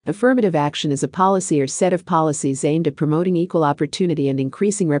Affirmative action is a policy or set of policies aimed at promoting equal opportunity and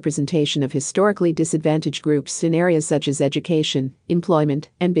increasing representation of historically disadvantaged groups in areas such as education, employment,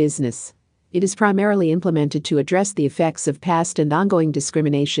 and business. It is primarily implemented to address the effects of past and ongoing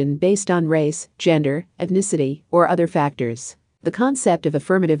discrimination based on race, gender, ethnicity, or other factors. The concept of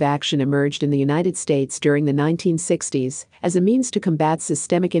affirmative action emerged in the United States during the 1960s as a means to combat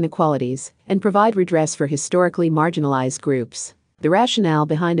systemic inequalities and provide redress for historically marginalized groups. The rationale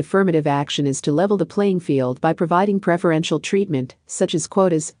behind affirmative action is to level the playing field by providing preferential treatment, such as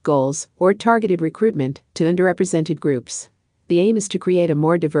quotas, goals, or targeted recruitment, to underrepresented groups. The aim is to create a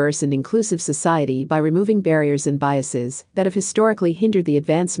more diverse and inclusive society by removing barriers and biases that have historically hindered the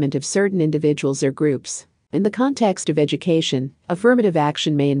advancement of certain individuals or groups. In the context of education, affirmative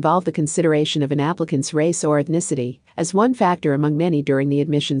action may involve the consideration of an applicant's race or ethnicity as one factor among many during the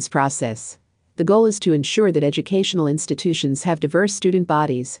admissions process. The goal is to ensure that educational institutions have diverse student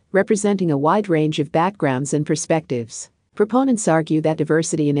bodies, representing a wide range of backgrounds and perspectives. Proponents argue that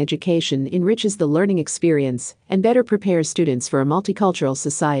diversity in education enriches the learning experience and better prepares students for a multicultural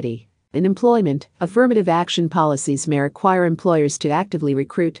society. In employment, affirmative action policies may require employers to actively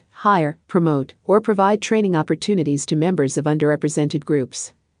recruit, hire, promote, or provide training opportunities to members of underrepresented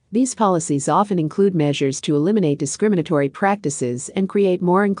groups. These policies often include measures to eliminate discriminatory practices and create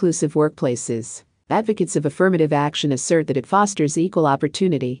more inclusive workplaces. Advocates of affirmative action assert that it fosters equal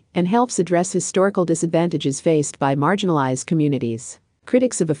opportunity and helps address historical disadvantages faced by marginalized communities.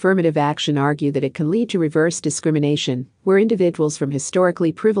 Critics of affirmative action argue that it can lead to reverse discrimination, where individuals from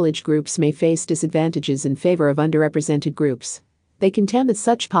historically privileged groups may face disadvantages in favor of underrepresented groups. They contend that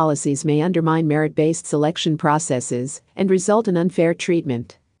such policies may undermine merit-based selection processes and result in unfair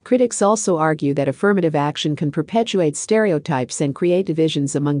treatment. Critics also argue that affirmative action can perpetuate stereotypes and create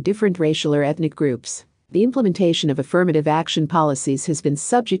divisions among different racial or ethnic groups. The implementation of affirmative action policies has been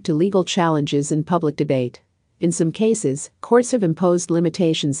subject to legal challenges and public debate. In some cases, courts have imposed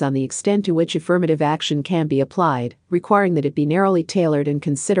limitations on the extent to which affirmative action can be applied, requiring that it be narrowly tailored and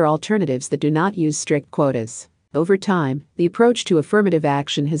consider alternatives that do not use strict quotas. Over time, the approach to affirmative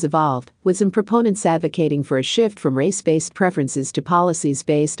action has evolved, with some proponents advocating for a shift from race-based preferences to policies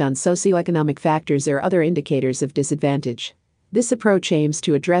based on socioeconomic factors or other indicators of disadvantage. This approach aims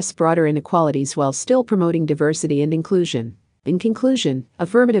to address broader inequalities while still promoting diversity and inclusion. In conclusion,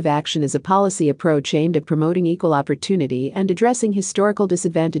 affirmative action is a policy approach aimed at promoting equal opportunity and addressing historical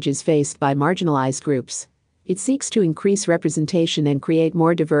disadvantages faced by marginalized groups. It seeks to increase representation and create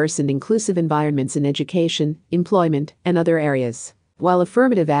more diverse and inclusive environments in education, employment, and other areas. While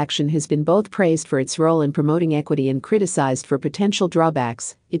affirmative action has been both praised for its role in promoting equity and criticized for potential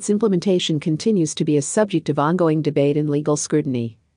drawbacks, its implementation continues to be a subject of ongoing debate and legal scrutiny.